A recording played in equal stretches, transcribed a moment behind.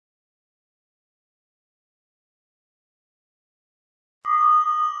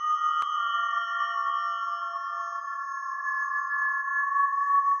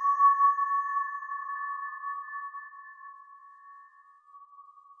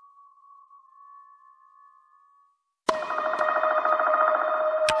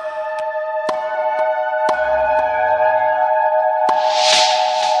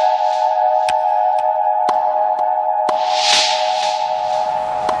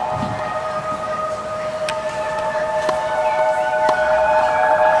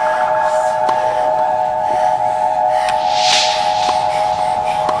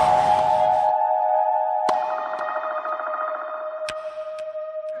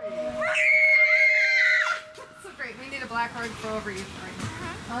So great. We need a black rug for over you.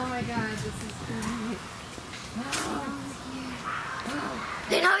 Oh my God, this is great.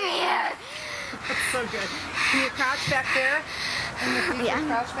 They know you're here. That's so good. Can you crouch back there? And you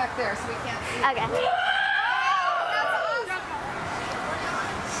crouch back there so we can't see. Okay.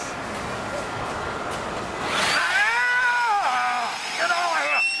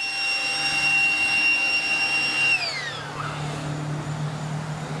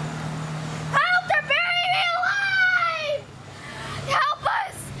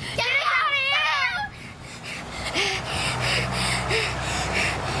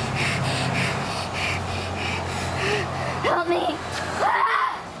 Help me!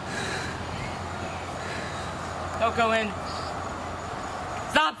 Don't go in.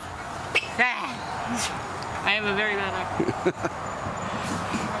 Stop! I am a very bad actor.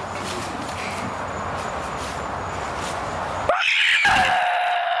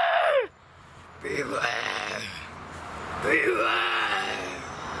 Beware! Beware!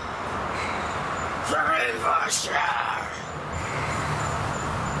 Treasure!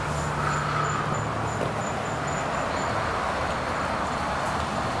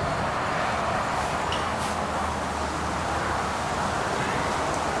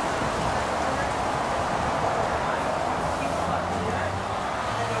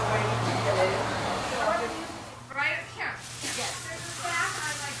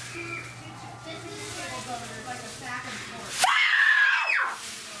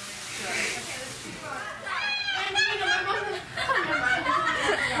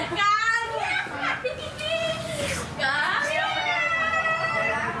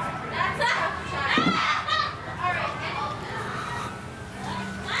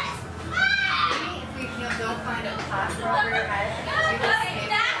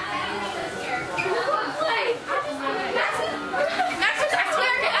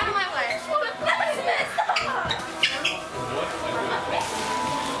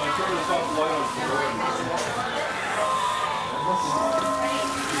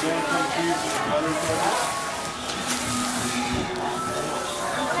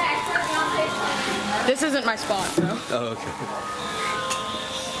 This isn't my spot, so. Oh, okay.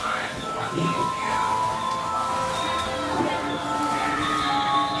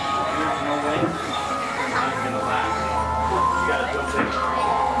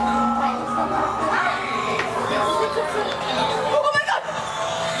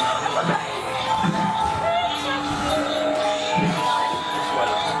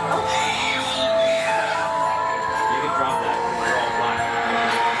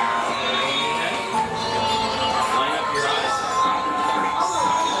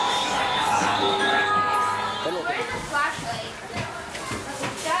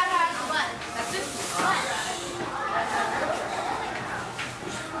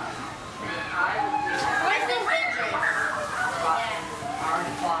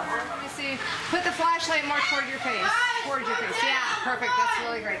 Put the flashlight more toward your face. Toward your face. Yeah, perfect. That's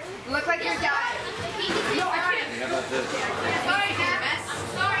really great. Look like you're dying. No, I can't. Sorry, Dad.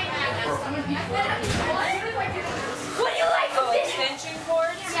 Sorry, Dad. What do you like with this? Extension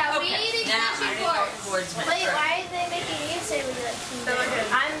cords? Yeah, we need extension cords. Wait, why are they making you say we like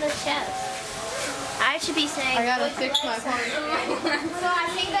I'm the chef. I should be saying. I gotta fix my part. So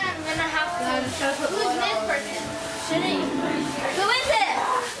I think that I'm gonna have to. Who's this person? Shouldn't you? Who is it?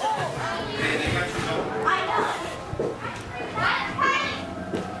 I know.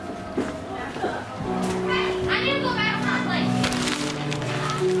 I need to go back to my place.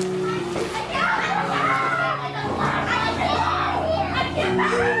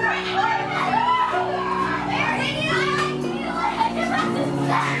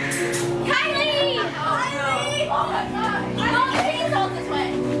 Kylie! No, please hold this way.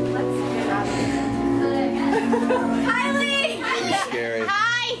 Let's get out of here. Kylie! Scary.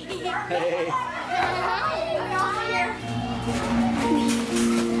 Hi! Hey.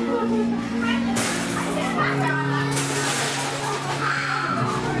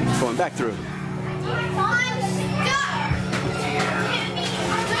 Going back through.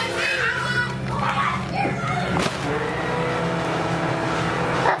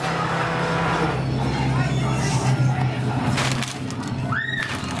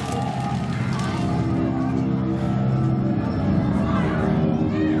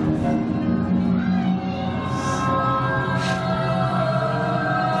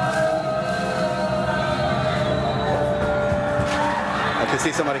 I can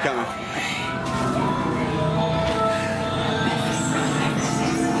see somebody coming.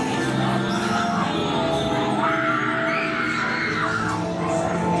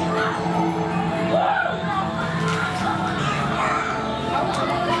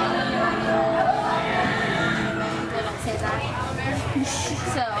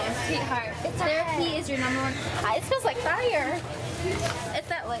 Therapy is your number one. It smells like fire. It's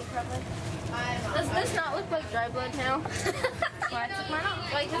that light, probably. Does this not look like dry blood now? Why took mine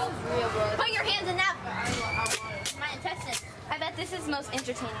off? Like, this is real blood. Put your hands in that. My intestines. I bet this is most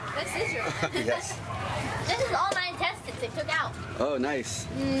entertaining. This is your. Yes. This is all my intestines they took out. Oh, nice.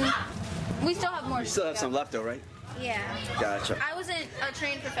 We still have more. You still have some left, though, right? Yeah. Gotcha. I wasn't a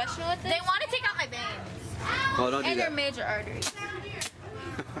trained professional at this. They want to take out my veins. Oh, don't do And your that. major arteries.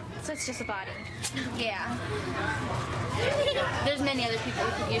 So it's just a body. Yeah. There's many other people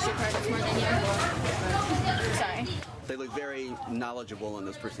who could use your products more than you. Sorry. They look very knowledgeable in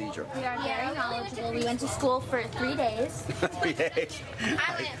this procedure. We are very knowledgeable. We went to school for 3 days. 3 days.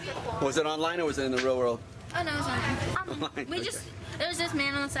 I went for 4. Was it online or was it in the real world? Oh no, it's not. Online. We just, there was this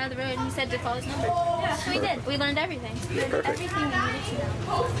man on the side of the road and he said to call his number. Yeah, so we did. We learned everything. Perfect. Everything we needed to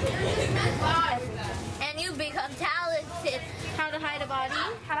know. And you become talented. How to hide a body.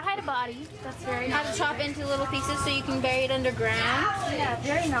 How to hide a body. That's very How to chop into little pieces so you can bury it underground. Yeah,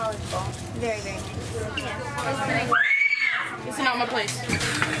 very knowledgeable. Very, very nice. Yeah. This is not my place.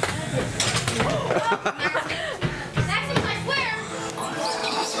 Next is my square.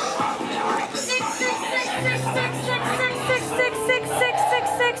 6 6 6 6 6 6 6 6 6 6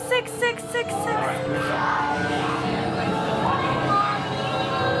 6 6 6 6 6 6.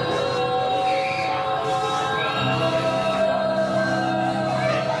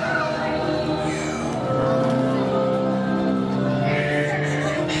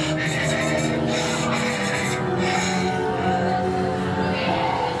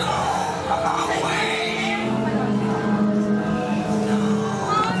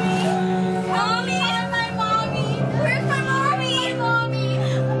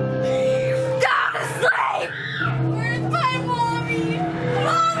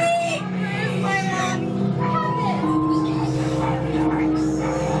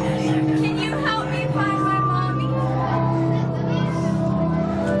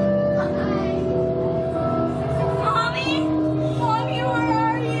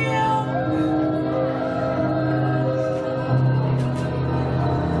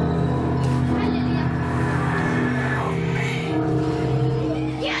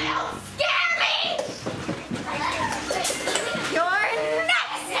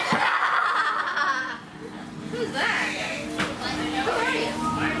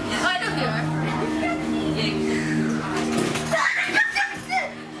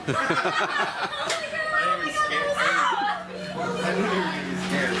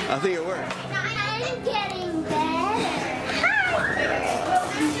 I think it worked. I'm getting better.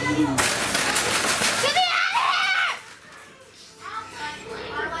 Get me out of here!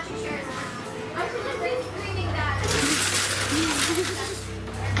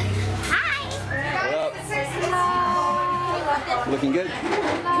 Hi. Looking good.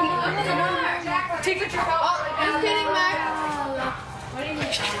 Take your truck out. Just kidding, Max.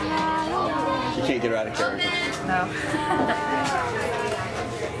 You can't get her out of character. No.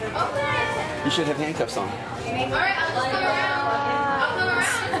 You should have handcuffs on. Alright, I'll just come around. I'll come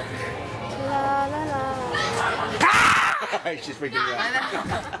around. She's freaking out.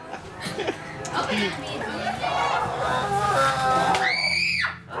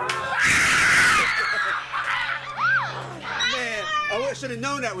 Man, I should have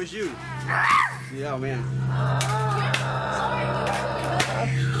known that was you. Yeah, man.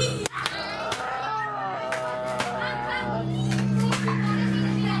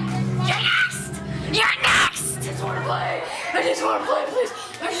 You're next! I just want to play. I just want to play, please.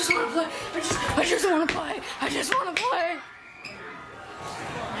 I just want to play. I just want to play. I just want to play.